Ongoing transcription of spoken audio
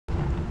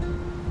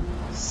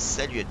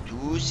Salut à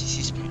tous,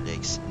 ici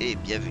Spunex et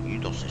bienvenue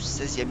dans ce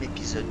 16e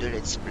épisode de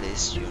Let's Play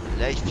sur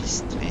Life is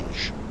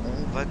Strange.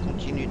 On va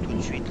continuer tout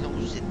de suite là où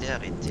vous étiez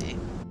arrêté.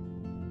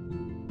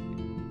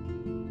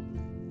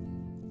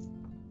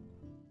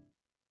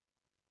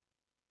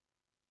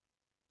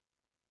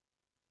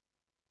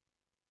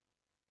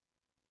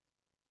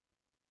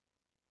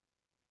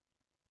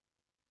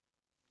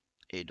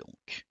 Et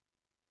donc,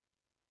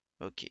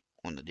 ok,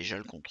 on a déjà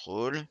le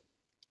contrôle.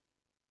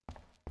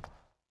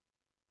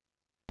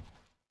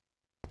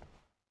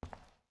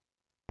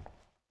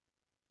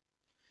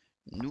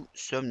 Nous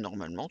sommes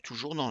normalement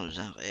toujours dans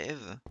un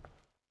rêve.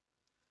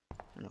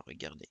 Alors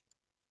regardez.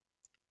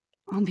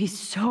 I'll be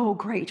so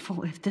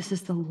grateful if this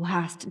is the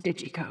last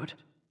digicode.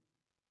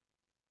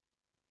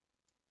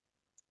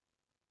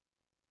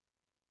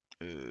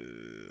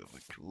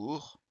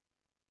 Retour.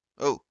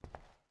 Oh!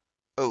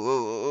 Oh, oh,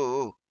 oh,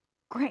 oh, oh!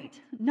 Great.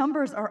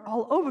 Numbers are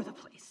all over the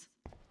place.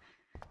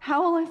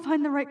 How will I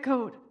find the right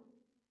code?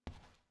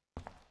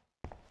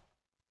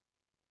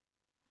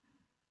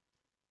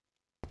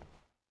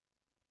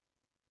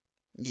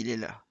 Il est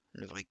là,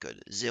 le vrai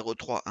code.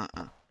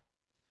 0311.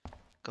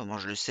 Comment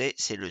je le sais?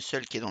 C'est le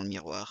seul qui est dans le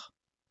miroir,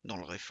 dans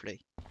le reflet.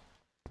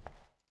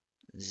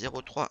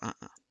 0311.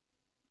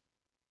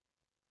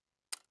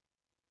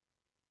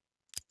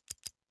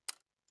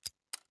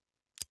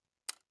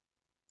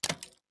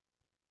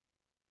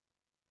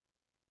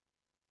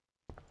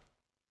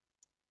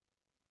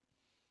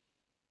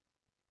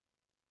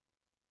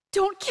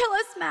 Don't kill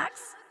us,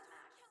 Max!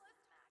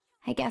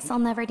 I guess I'll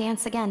never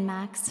dance again,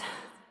 Max.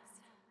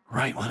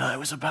 Right when I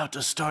was about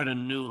to start a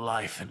new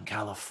life in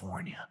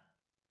California.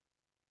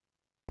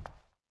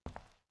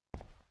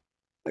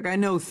 Look, I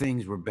know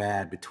things were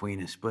bad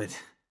between us, but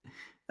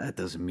that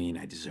doesn't mean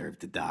I deserve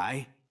to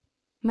die.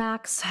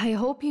 Max, I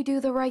hope you do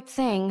the right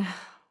thing.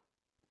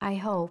 I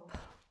hope.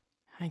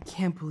 I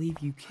can't believe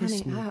you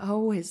kissed Honey, me. I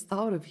always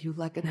thought of you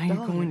like a Now daughter.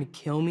 you're going to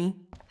kill me?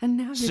 And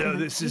now you're So gonna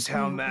this is take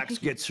how me Max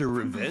away gets her from my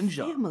revenge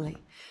on family.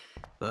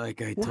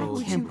 Like I Why told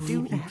would I can't you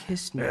believe do you that?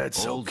 kissed me.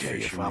 It's Old okay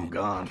if fisherman. I'm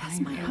gone. That's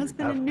my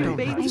husband I've and new paid my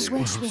baby. I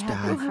wish we Stop.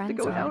 had You'll been have to friends.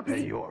 go I'll out pay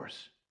and...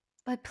 yours.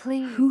 But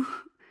please.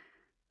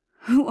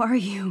 Who are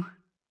you?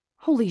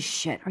 Holy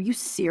shit, are you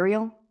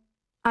serial?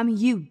 I'm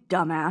you,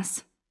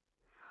 dumbass.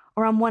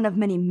 Or I'm one of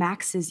many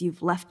Maxes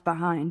you've left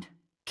behind.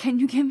 Can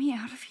you get me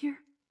out of here?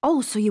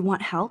 Oh, so you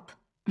want help?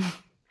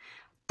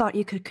 Thought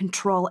you could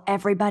control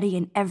everybody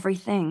and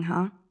everything,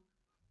 huh?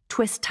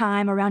 Twist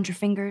time around your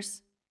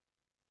fingers?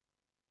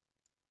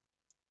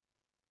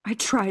 I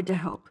tried to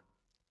help.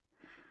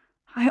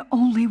 I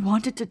only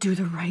wanted to do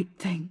the right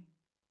thing.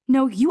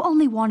 No, you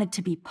only wanted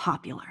to be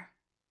popular.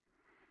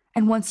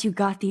 And once you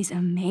got these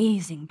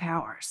amazing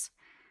powers,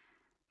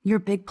 your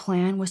big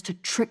plan was to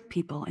trick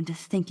people into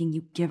thinking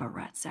you give a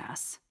rat's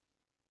ass.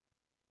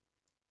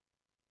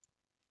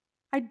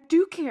 I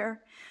do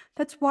care.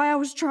 That's why I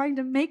was trying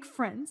to make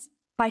friends.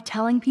 By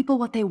telling people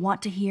what they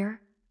want to hear?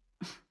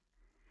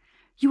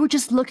 You were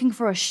just looking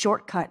for a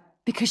shortcut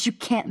because you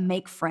can't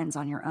make friends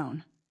on your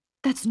own.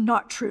 That's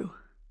not true.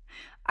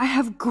 I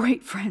have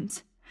great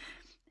friends,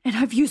 and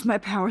I've used my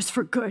powers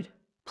for good.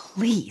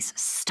 Please,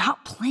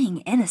 stop playing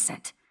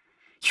innocent.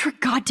 You're a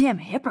goddamn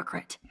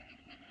hypocrite.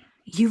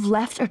 You've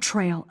left a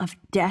trail of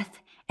death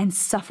and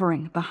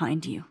suffering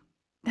behind you.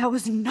 That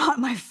was not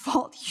my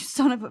fault, you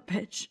son of a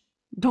bitch.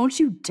 Don't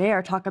you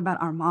dare talk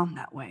about our mom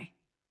that way.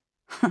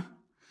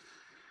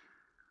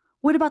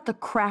 What about the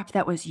crap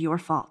that was your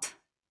fault?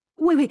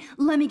 Wait,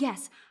 let me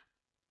guess.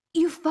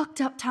 You fucked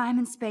up time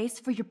and space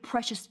for your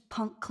precious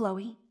punk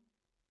Chloe?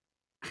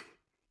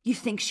 You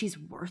think she's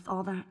worth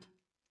all that?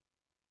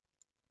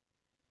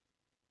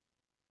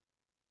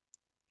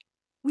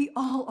 We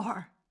all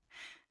are.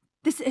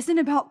 This isn't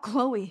about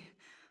Chloe,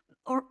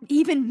 or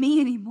even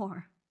me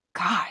anymore.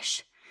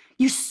 Gosh,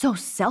 you're so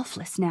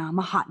selfless now,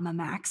 Mahatma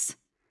Max.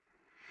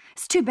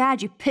 It's too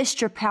bad you pissed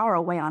your power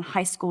away on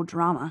high school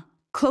drama.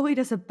 Chloe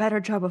does a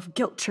better job of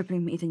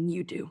guilt-tripping me than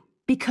you do,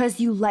 because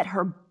you let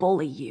her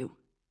bully you.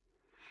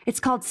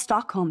 It's called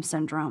Stockholm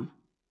Syndrome.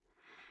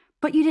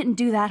 But you didn't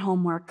do that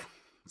homework,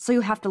 so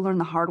you have to learn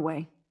the hard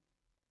way.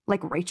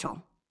 Like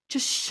Rachel.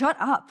 Just shut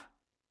up.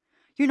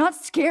 You're not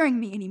scaring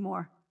me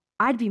anymore.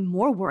 I'd be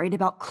more worried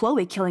about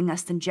Chloe killing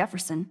us than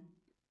Jefferson.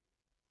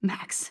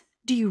 Max,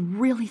 do you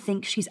really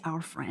think she's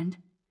our friend?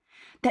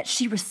 That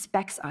she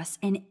respects us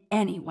in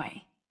any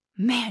way?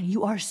 Man,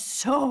 you are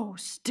so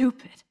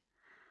stupid.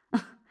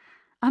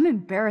 I'm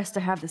embarrassed to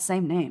have the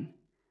same name.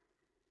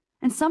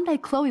 And someday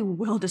Chloe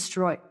will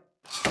destroy...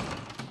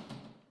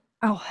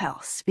 Oh hell,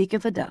 speak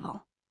of the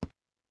devil.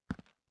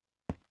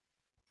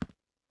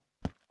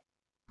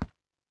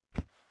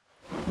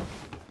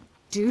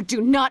 Dude,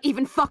 do not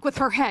even fuck with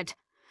her head.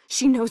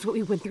 She knows what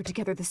we went through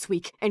together this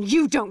week, and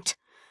you don't.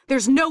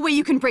 There's no way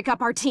you can break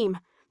up our team.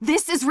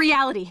 This is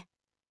reality.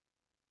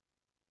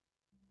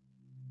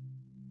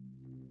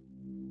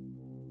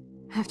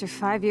 After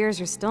 5 years,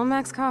 you're still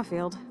Max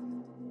Caulfield.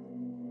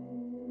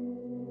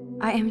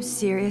 I am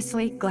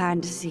seriously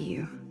glad to see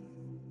you.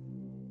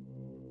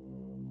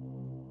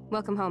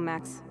 Welcome home,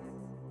 Max.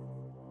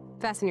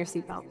 Fasten your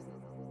seatbelt.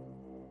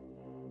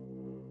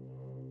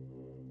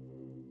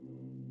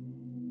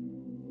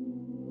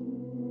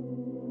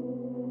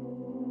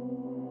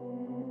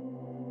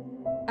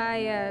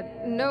 I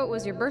know it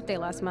was your birthday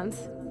last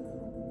month.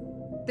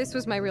 This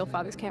was my real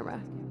father's camera.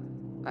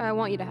 I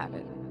want you to have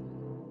it.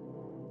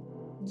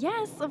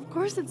 Yes, of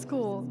course it's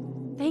cool.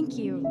 Thank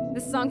you.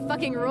 This song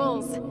fucking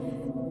rules.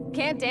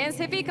 Can't dance,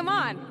 hippie? Come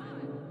on.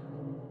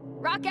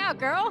 Rock out,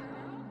 girl!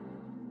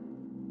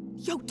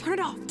 Yo, turn it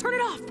off! Turn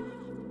it off!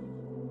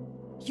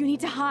 You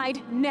need to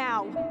hide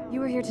now! You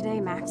were here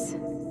today, Max.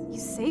 You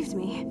saved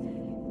me.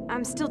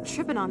 I'm still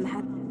tripping on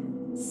that.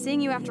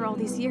 Seeing you after all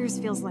these years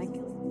feels like...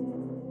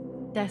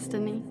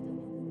 Destiny.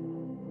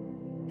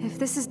 If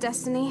this is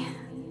destiny,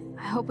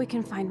 I hope we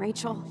can find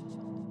Rachel.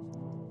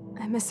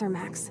 I miss her,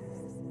 Max.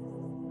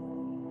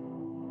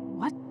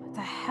 What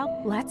the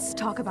hell? Let's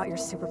talk about your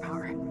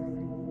superpower.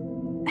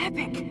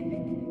 Epic!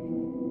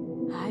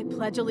 I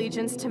pledge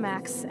allegiance to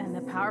Max and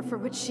the power for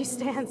which she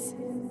stands.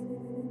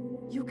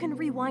 You can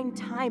rewind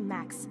time,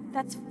 Max.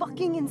 That's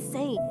fucking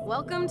insane.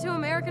 Welcome to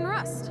American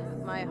Rust,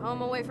 my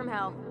home away from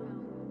hell.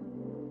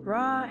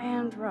 Raw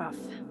and rough.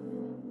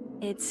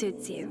 It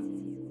suits you.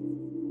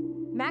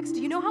 Max,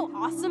 do you know how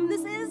awesome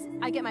this is?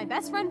 I get my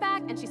best friend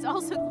back, and she's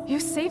also... You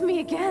saved me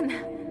again.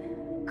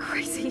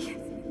 Crazy.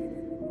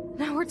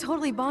 Now we're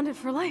totally bonded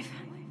for life.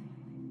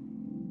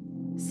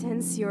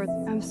 Since you're...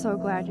 I'm so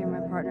glad you're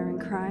my partner in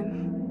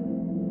crime.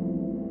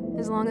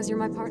 As long as you're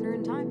my partner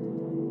in time.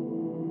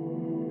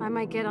 I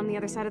might get on the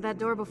other side of that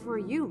door before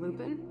you,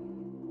 Lupin.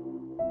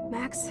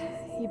 Max,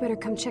 you better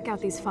come check out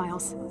these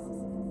files.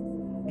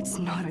 It's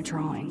not a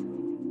drawing.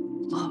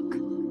 Look.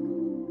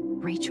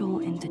 Rachel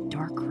in the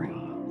dark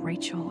room.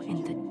 Rachel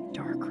in the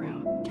dark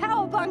room.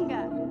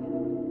 Cowabunga!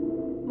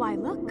 Why,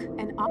 look,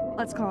 an op-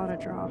 Let's call it a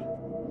draw.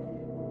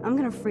 I'm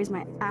gonna freeze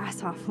my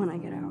ass off when I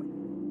get out.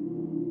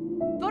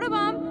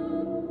 Photobomb!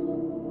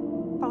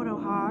 Photo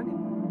hog.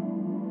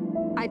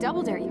 I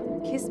double dare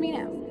you. Kiss me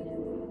now.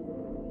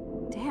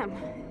 Damn,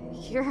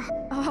 you're...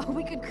 Oh,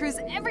 we could cruise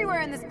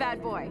everywhere in this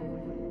bad boy.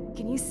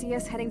 Can you see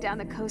us heading down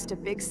the coast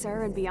of Big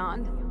Sur and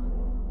beyond?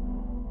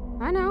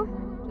 I know,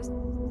 just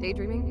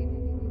daydreaming.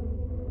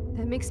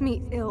 That makes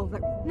me ill,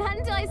 but... Not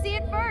until I see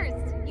it first!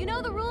 You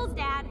know the rules,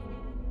 Dad!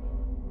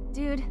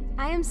 Dude,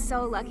 I am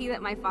so lucky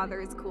that my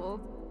father is cool.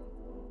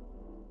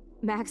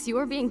 Max, you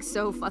are being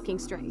so fucking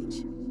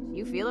strange.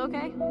 You feel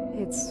okay?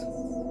 It's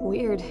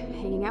weird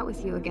hanging out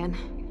with you again.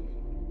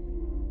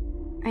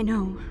 I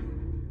know.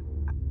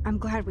 I'm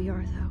glad we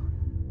are, though.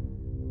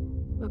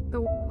 Look,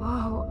 the...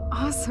 Whoa,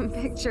 awesome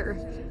picture.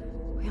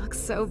 We look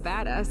so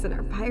badass in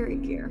our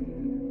pirate gear.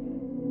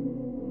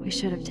 We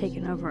should have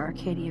taken over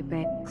Arcadia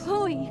Bay.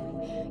 Chloe,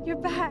 you're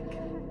back.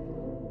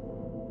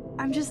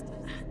 I'm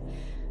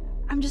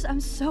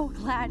so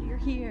glad you're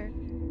here.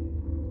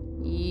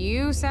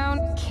 You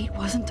sound... Kate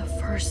wasn't the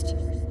first.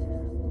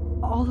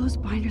 All those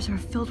binders are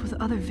filled with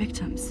other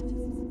victims.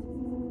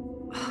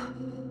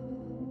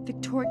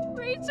 Victoria...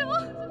 Rachel!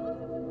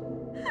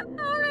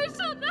 Oh,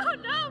 Rachel, no,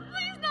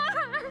 please not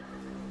her!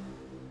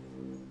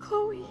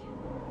 Chloe.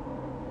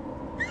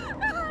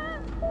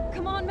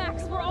 Come on,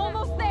 Max, we're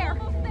almost there.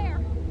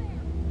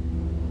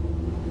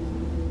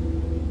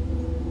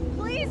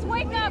 Please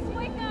wake up!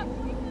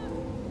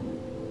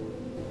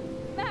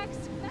 Max,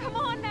 come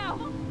on now!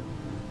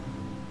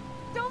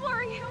 Don't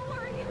worry.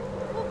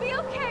 We'll be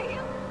okay.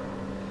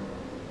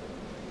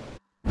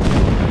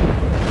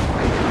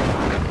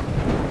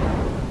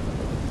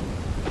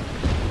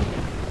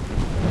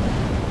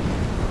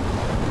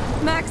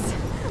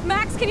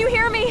 Max, can you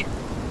hear me?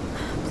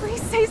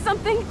 Please say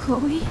something.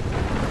 Chloe?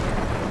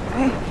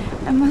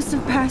 I must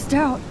have passed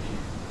out.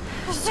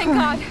 Oh, thank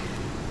God.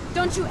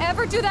 Don't you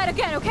ever do that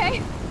again,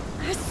 okay?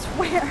 I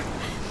swear.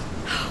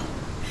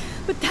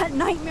 But that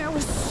nightmare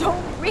was so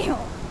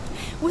real.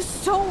 Was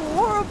so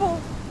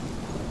horrible.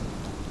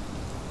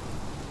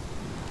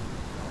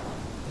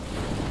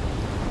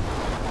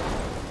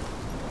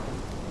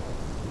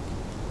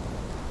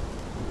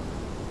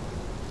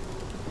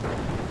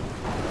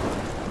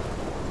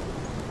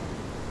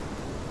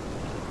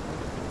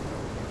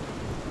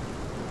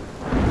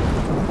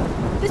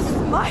 This is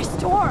my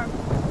storm.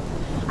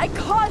 I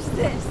caused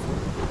this.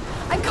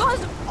 I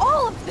caused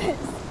all of this.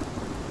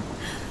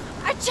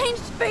 I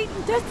changed fate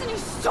and destiny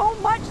so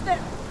much that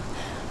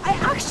I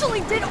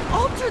actually did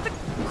alter the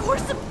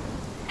course of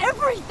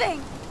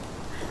everything.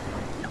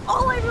 And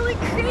all I really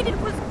created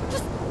was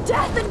just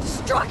death and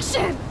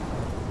destruction.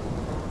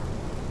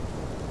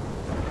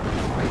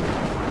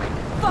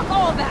 Fuck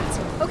all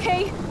that,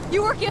 okay?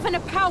 You were given a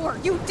power.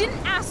 You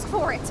didn't ask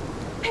for it.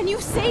 And you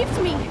saved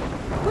me,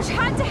 which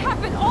had to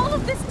happen. All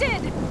of this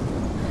did.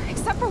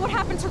 Except for what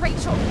happened to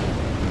Rachel.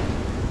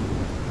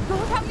 But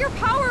without your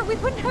power, we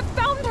wouldn't have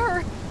found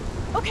her.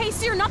 Okay,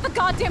 so you're not the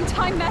goddamn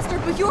Time Master,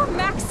 but you're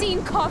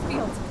Maxine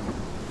Caulfield.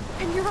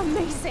 And you're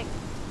amazing.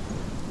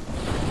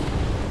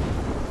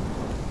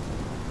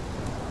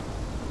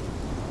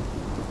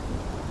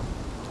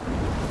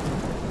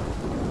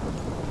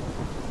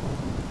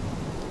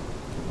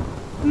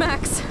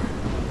 Max.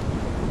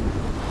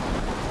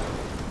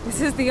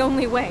 This is the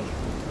only way.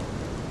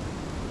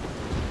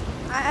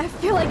 I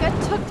feel like I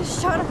took the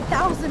shot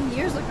 1,000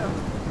 years ago.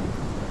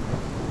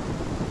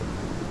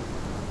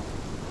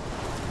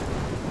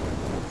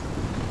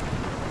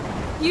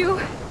 You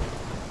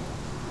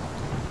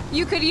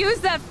could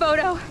use that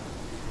photo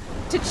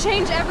to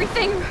change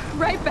everything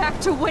right back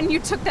to when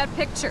you took that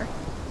picture.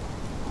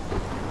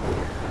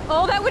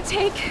 All that would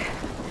take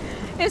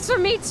is for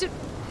me to...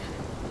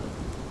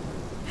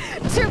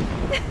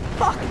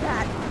 Fuck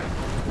that!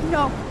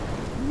 No,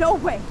 no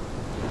way.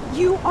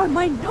 You are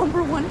my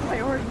 #1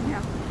 priority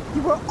now.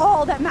 You are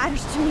all that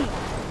matters to me.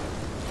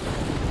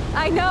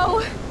 I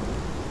know.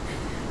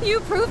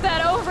 You prove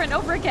that over and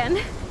over again.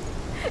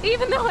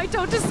 Even though I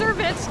don't deserve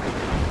it.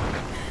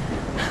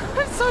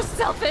 I'm so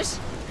selfish.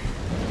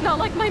 Not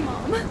like my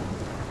mom.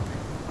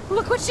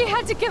 Look what she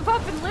had to give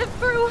up and live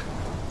through.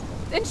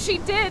 And she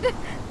did.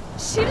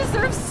 She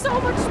deserves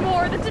so much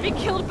more than to be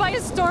killed by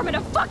a storm in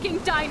a fucking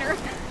diner.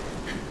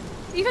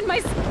 Even my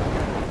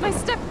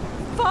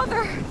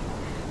stepfather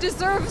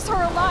deserves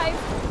her alive.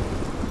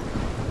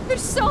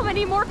 There's so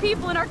many more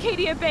people in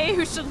Arcadia Bay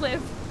who should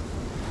live.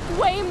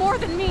 Way more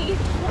than me.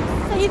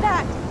 Don't say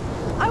that.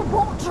 I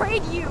won't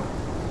trade you.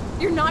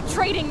 You're not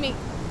trading me.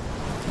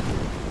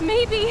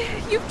 Maybe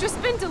you've just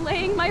been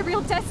delaying my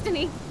real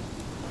destiny.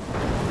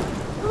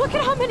 Look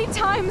at how many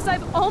times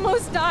I've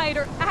almost died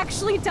or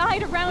actually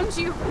died around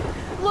you.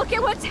 Look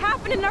at what's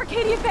happened in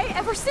Arcadia Bay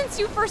ever since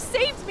you first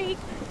saved me.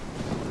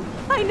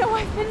 I know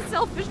I've been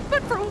selfish,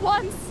 but for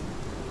once,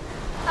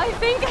 I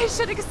think I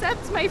should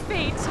accept my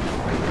fate.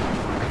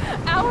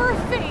 Our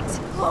fate.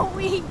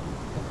 Chloe!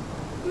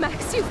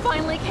 Max, you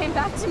finally came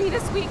back to me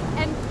this week,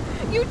 and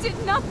you did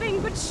nothing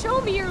but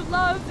show me your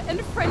love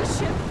and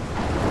friendship.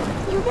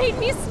 You made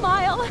me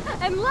smile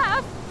and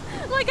laugh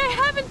like I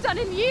haven't done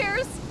in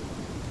years.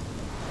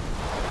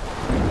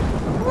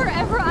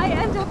 Wherever I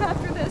end up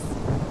after this,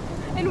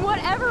 in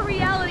whatever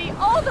reality,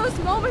 all those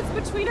moments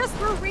between us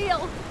were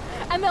real,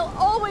 and they'll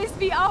always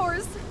be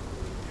ours.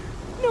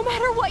 No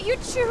matter what you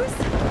choose,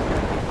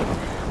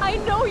 I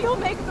know you'll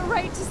make the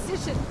right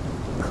decision.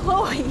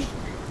 Chloe!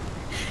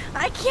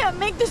 I can't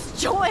make this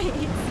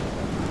choice!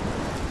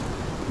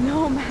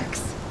 No,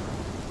 Max.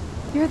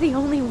 You're the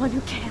only one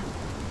who can.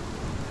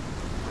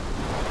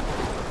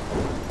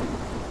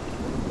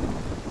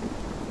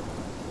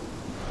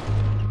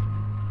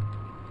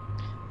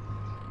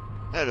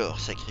 Alors,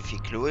 sacrifier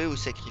Chloé ou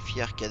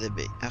sacrifier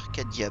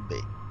Arcadia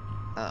Bay?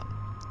 Ah.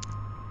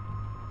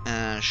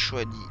 Un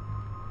choix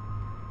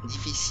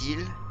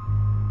difficile.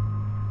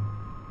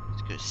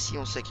 Parce que si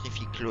on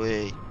sacrifie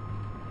Chloé,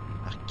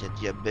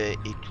 Arcadia Bay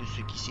et tous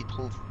ceux qui s'y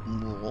trouvent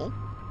mourront.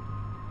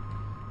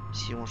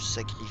 Si on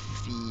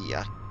sacrifie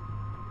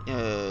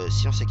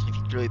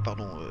Chloé,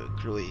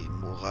 Chloé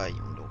mourra,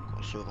 donc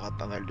on sauvera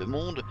pas mal de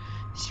monde.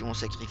 Si on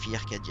sacrifie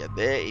Arcadia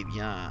Bay, eh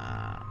bien,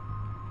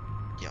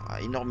 il y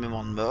aura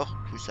énormément de morts.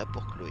 Tout ça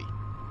pour Chloé.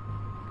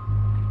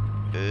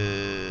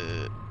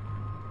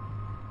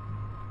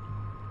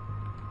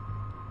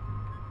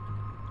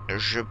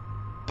 Je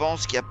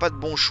pense qu'il n'y a pas de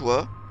bon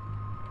choix.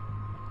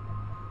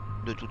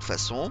 De toute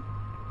façon.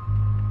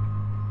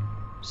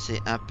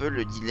 C'est un peu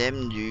le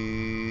dilemme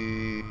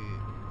du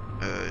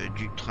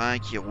train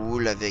qui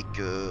roule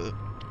avec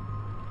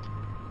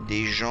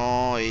des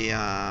gens et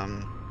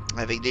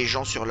avec des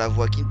gens sur la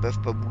voie qui ne peuvent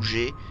pas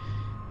bouger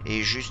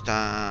et juste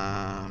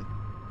un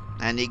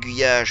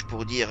aiguillage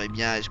pour dire eh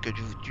bien est-ce que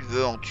tu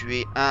veux en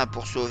tuer un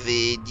pour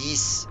sauver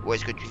 10 ou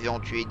est-ce que tu veux en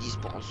tuer 10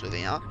 pour en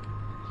sauver un.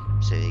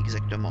 C'est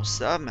exactement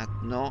ça.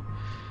 Maintenant,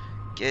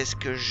 qu'est-ce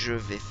que je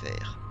vais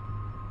faire?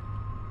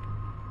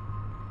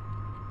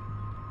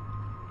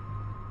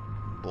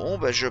 Bon,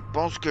 bah je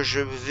pense que je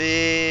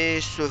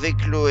vais sauver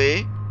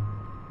Chloé.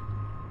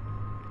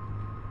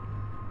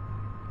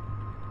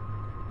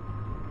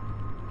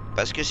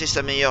 Parce que c'est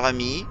sa meilleure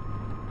amie.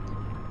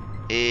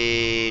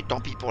 Et tant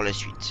pis pour la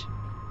suite.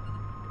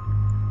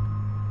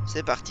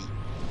 C'est parti.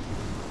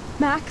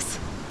 Max,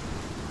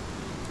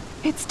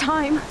 it's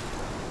time.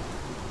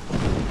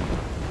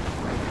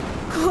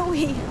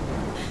 Chloe!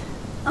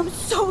 I'm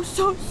so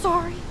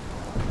sorry.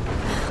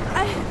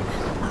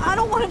 I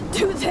don't want to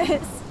do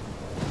this.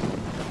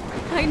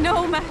 I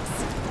know, Max.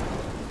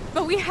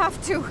 But we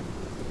have to.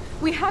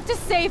 We have to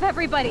save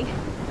everybody,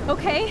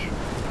 okay?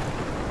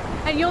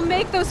 And you'll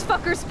make those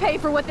fuckers pay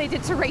for what they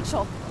did to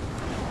Rachel.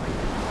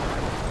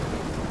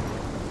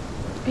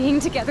 Being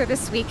together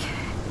this week,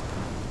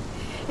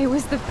 it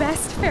was the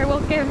best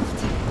farewell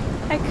gift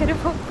I could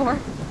have hoped for.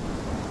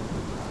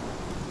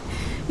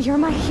 You're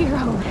my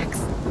hero,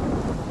 Max.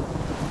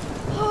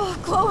 Oh,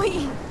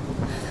 Chloe!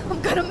 I'm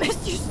gonna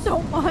miss you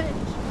so much.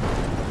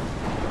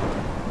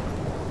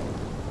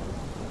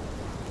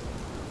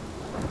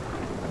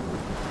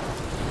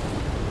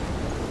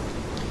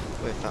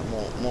 Ouais, enfin,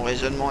 mon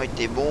raisonnement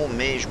était bon,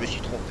 mais je me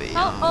suis trompé.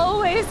 I'll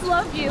always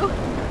love you.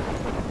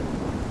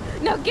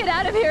 Now get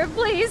out of here,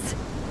 please.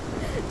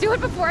 Do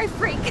it before I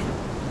freak.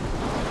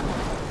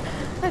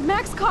 And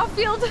Max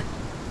Caulfield,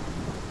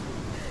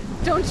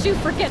 don't you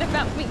forget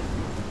about me.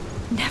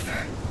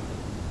 Never.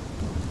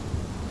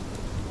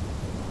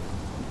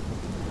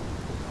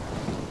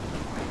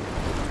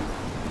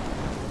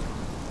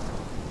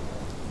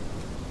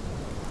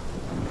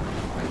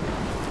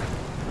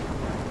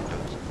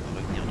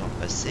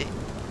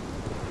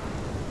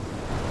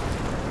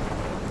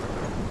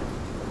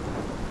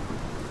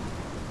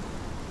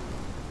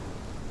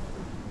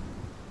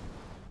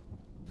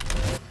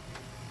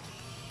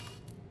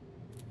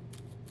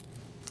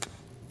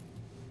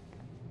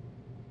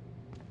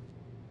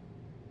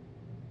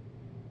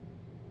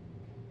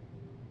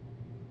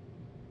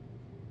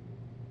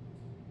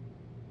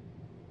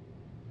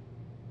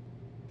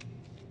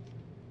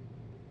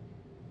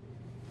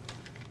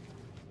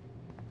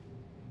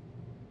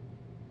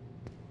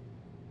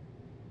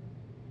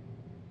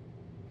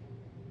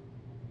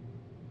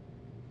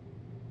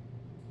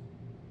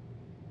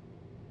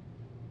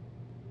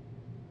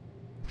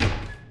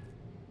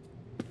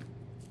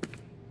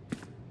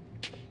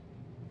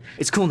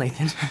 It's cool,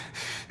 Nathan.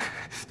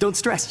 Don't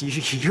stress.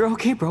 You're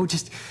okay, bro.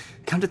 Just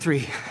count to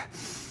 3.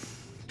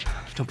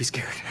 Don't be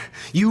scared.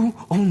 You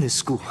own this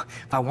school.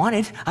 If I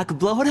wanted, I could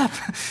blow it up.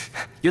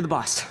 You're the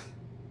boss.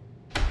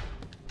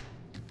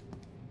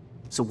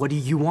 So what do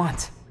you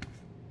want?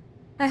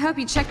 I hope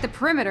you check the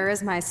perimeter,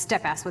 as my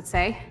step-ass would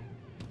say.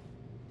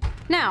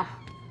 Now,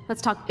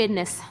 let's talk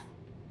business.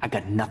 I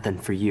got nothing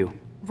for you.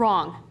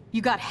 Wrong.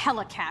 You got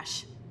hella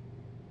cash.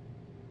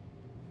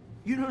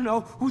 You don't know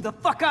who the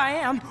fuck I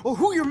am or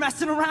who you're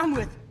messing around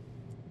with.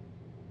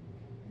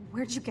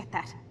 Where'd you get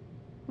that?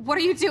 What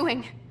are you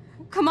doing?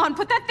 Come on,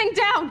 put that thing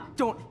down!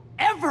 Don't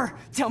ever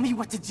tell me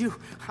what to do.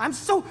 I'm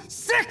so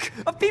sick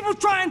of people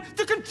trying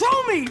to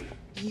control me!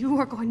 You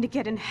are going to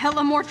get in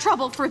hella more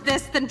trouble for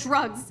this than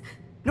drugs.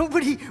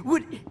 Nobody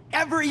would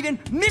ever even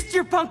miss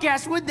your punk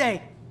ass, would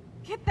they?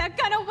 Get that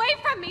gun away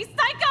from me,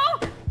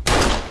 psycho!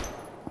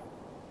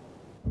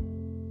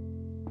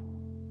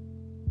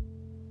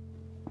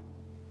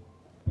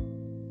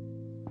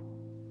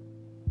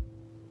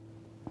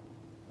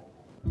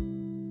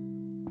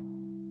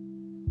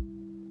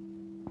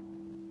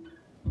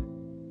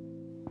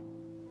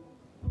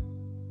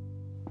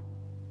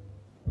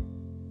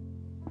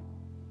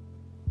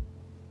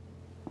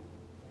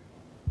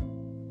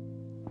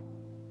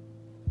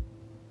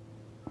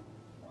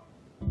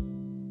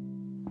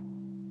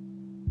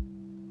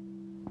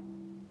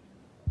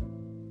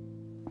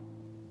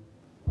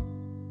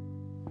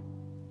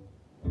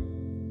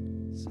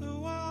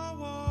 So I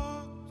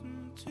walked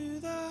into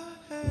the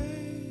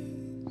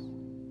haze,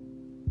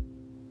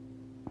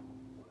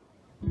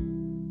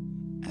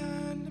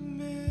 and a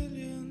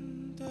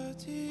million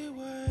dirty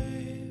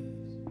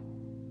waves.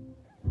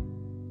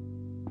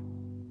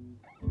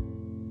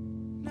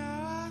 Now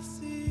I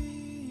see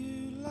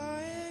you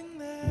lying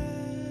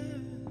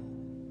there,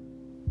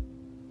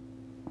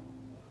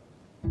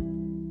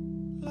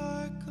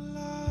 like a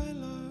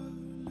lilac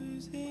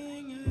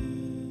losing it.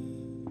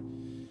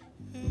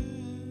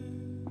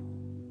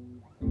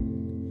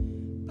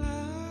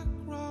 Black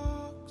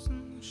rocks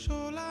and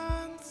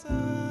shoreline surf,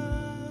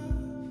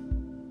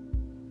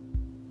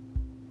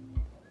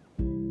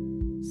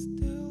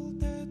 still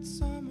dead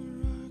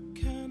summer I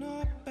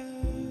cannot bear,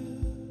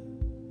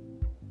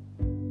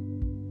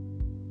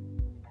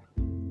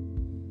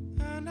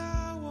 and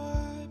I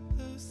wipe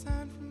the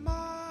sand from my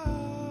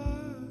eyes.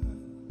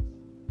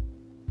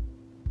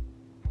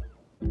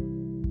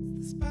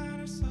 It's the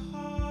Spanish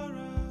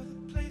Sahara,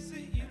 the place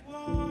that you'd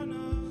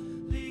wanna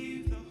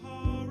leave the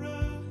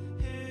horror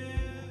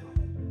here.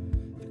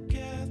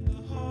 Forget the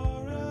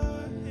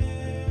horror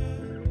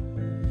here.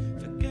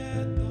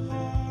 Forget the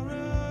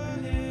horror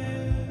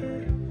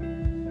here.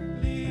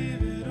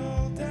 Leave it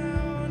all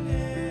down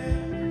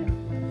here.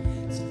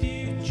 It's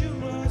future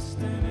rust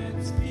and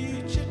it's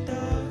future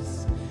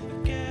dust.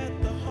 Forget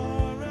the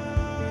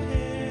horror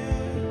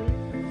here.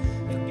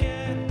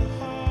 Forget the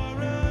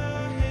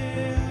horror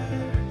here.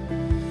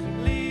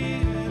 Leave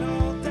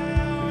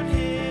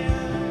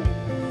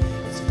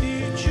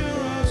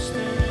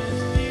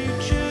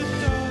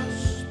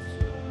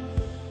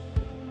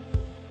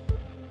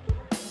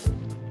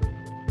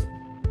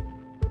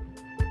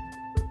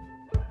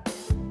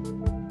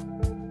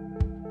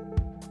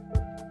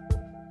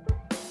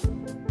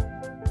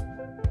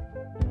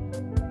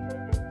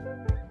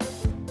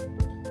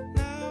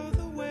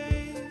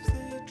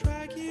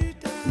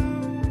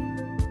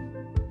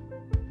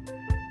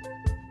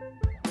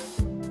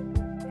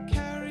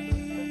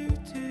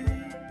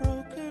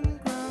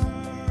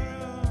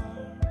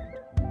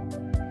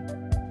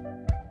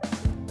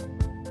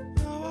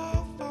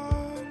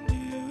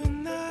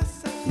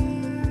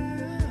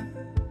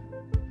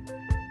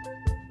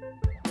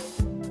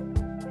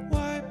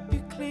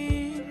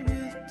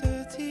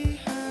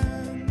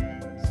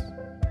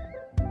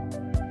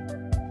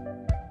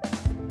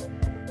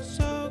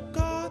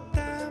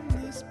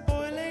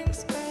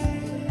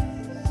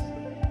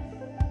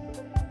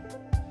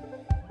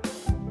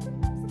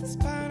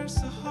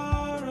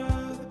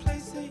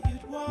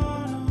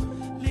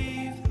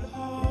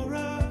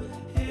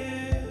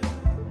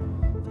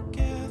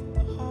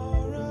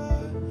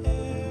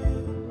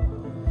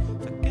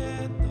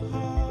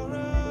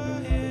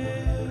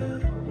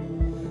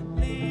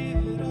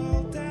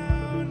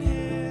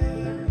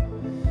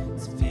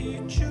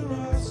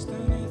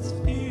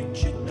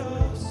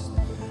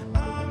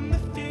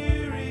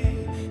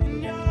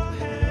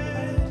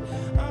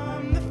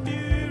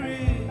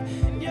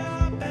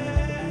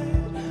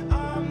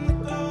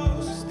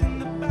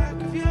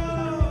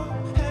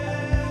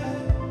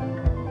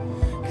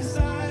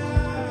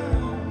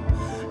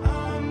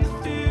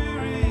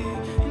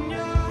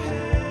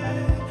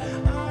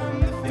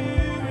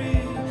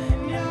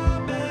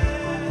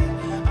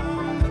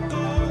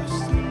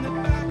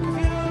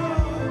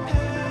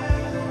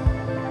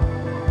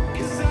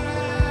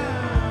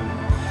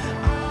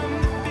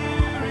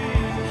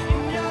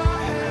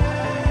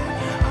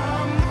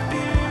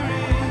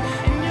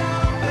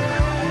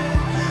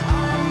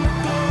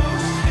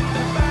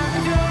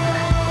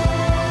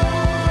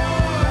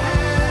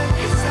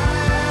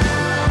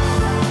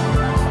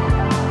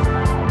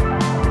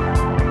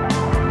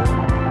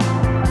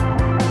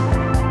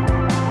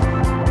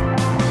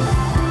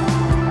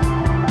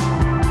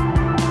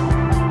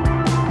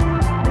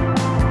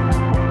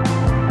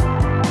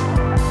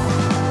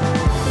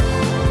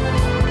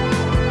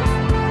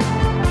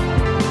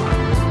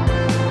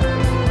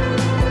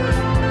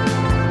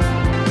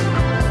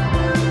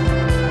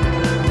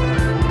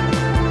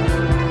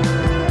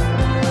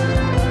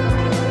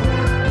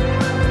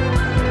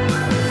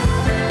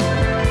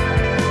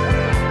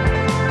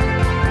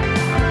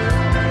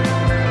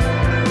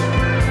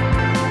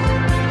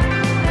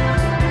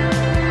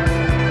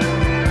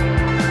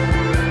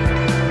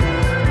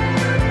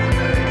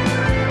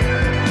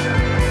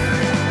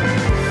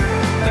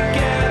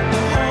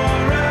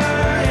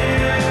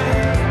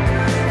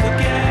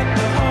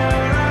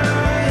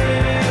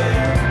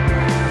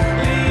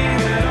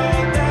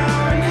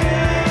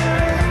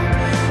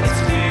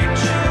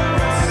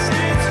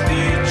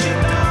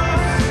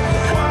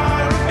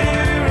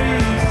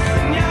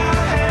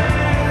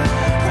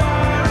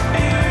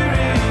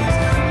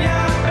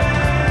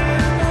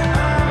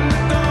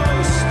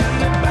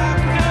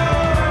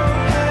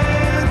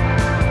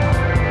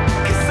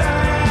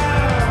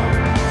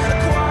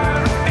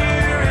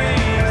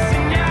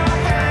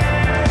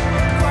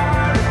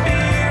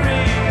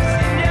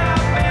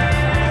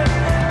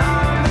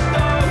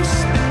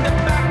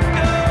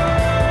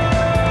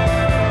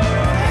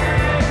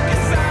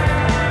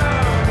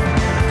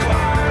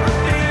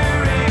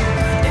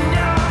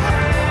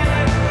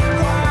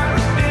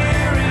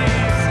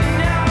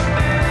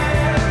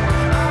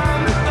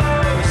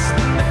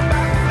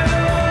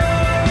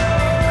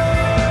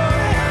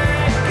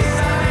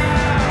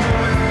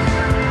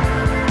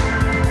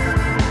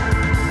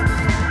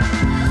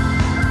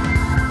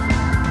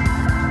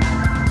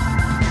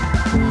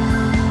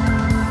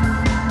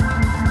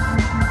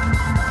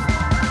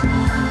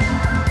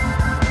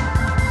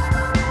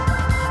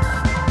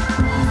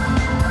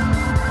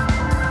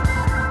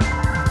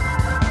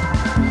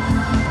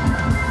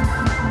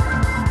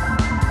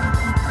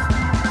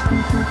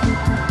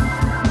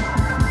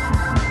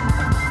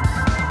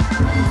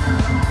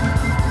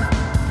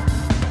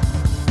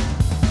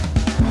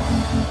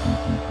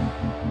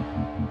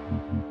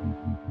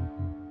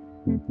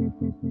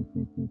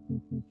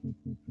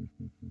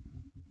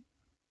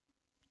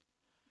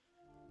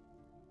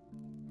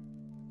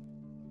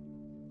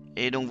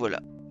Et donc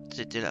voilà,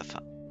 c'était la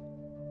fin.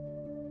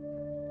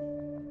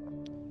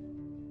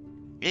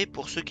 Et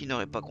pour ceux qui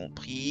n'auraient pas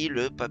compris,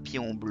 le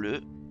papillon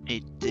bleu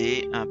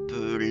était un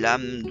peu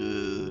l'âme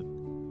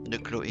de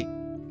Chloé,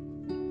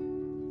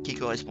 qui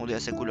correspondait à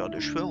sa couleur de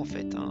cheveux en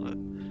fait, hein.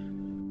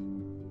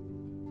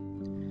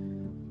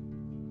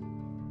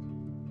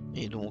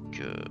 Et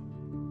donc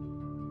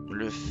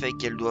le fait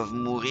qu'elle doive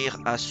mourir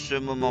à ce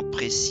moment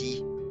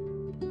précis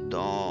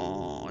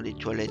dans les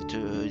toilettes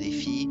des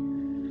filles,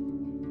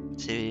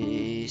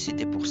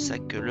 c'était pour ça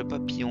que le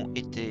papillon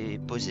était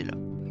posé là.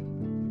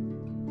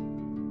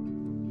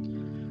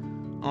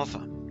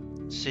 Enfin,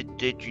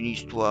 c'était une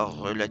histoire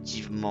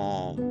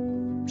relativement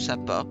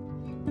sympa,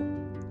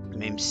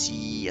 même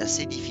si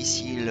assez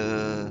difficile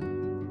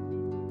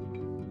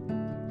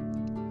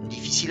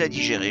à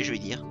digérer, je vais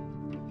dire.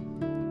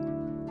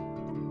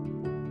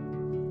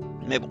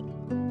 Mais bon,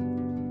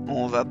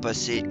 on va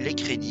passer les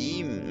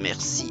crédits.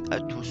 Merci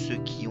à tous ceux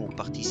qui ont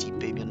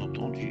participé, bien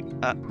entendu,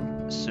 à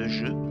ce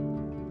jeu.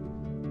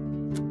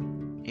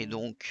 Et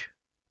donc,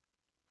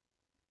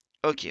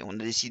 ok, on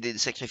a décidé de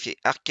sacrifier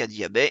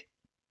Arcadia Bay.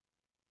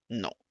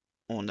 Non,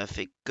 on a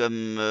fait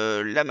comme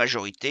la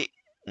majorité,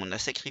 on a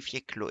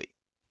sacrifié Chloé.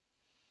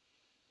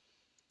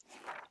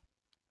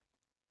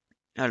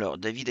 Alors,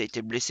 David a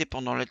été blessé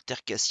pendant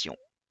l'altercation,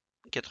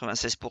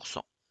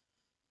 96%.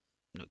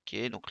 Ok,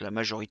 donc la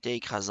majorité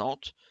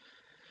écrasante.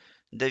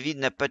 David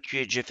n'a pas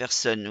tué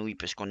Jefferson, oui,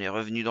 parce qu'on est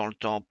revenu dans le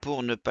temps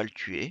pour ne pas le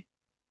tuer.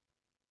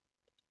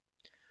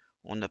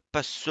 On n'a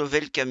pas sauvé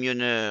le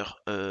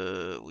camionneur,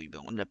 oui,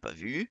 ben on ne l'a pas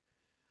vu.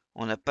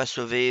 On n'a pas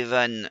sauvé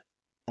Evan,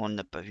 on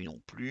n'a pas vu non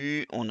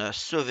plus. On a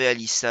sauvé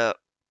Alyssa,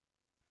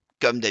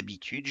 comme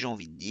d'habitude, j'ai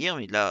envie de dire,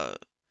 mais là...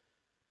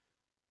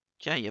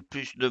 Tiens, il y a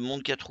plus de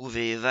monde qui a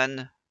trouvé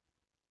Evan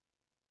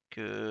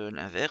que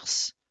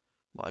l'inverse.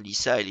 Bon,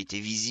 Alyssa, elle était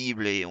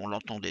visible et on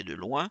l'entendait de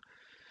loin.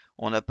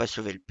 On n'a pas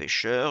sauvé le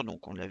pêcheur,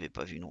 donc on ne l'avait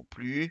pas vu non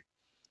plus.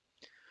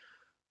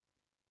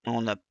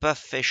 On n'a pas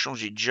fait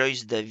changer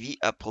Joyce d'avis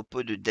à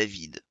propos de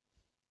David.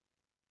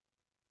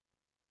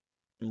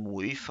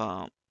 Oui,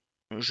 enfin,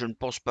 je ne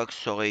pense pas que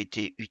ça aurait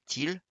été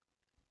utile.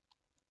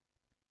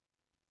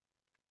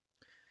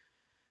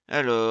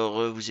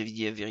 Alors, vous avez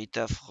dit la vérité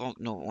à Franck.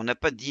 Non, on n'a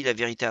pas dit la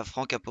vérité à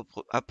Franck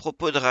à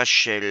propos de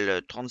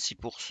Rachel,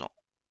 36%.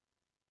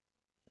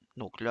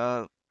 Donc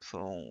là,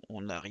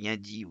 on n'a rien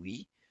dit,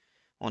 oui.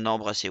 On a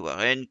embrassé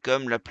Warren,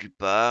 comme la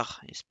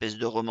plupart. Espèce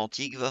de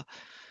romantique, va.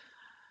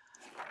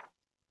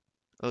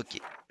 Ok,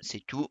 c'est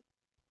tout.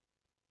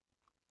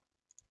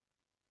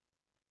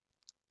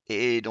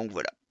 Et donc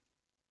voilà.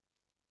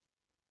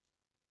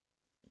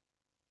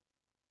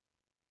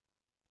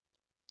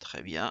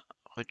 Très bien.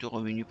 Retour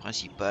au menu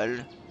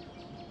principal.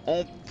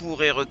 On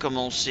pourrait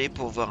recommencer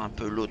pour voir un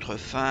peu l'autre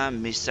fin,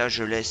 mais ça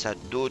je laisse à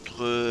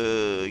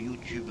d'autres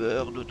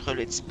youtubeurs, d'autres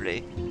let's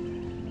play.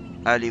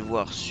 Allez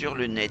voir sur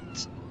le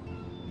net.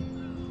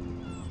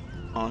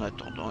 En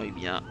attendant, eh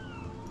bien,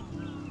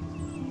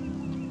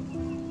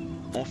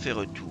 on fait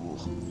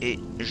retour. Et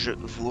je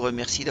vous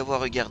remercie d'avoir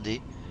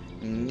regardé.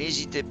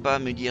 N'hésitez pas à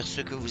me dire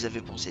ce que vous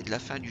avez pensé de la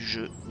fin du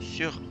jeu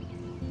sur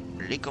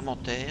les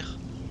commentaires.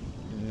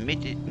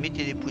 Mettez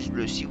des pouces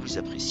bleus si vous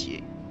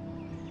appréciez.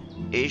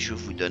 Et je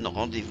vous donne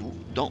rendez-vous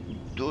dans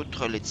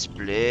d'autres let's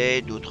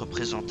play, d'autres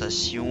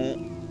présentations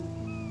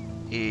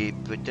et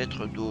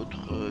peut-être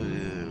d'autres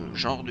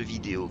genres de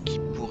vidéos qui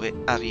pourraient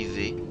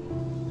arriver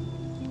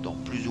dans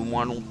plus ou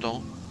moins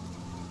longtemps.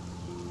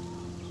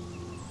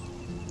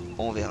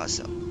 On verra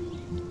ça.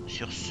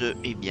 Sur ce,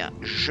 eh bien,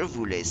 je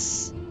vous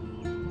laisse.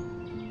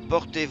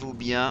 Portez-vous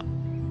bien.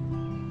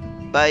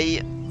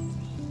 Bye.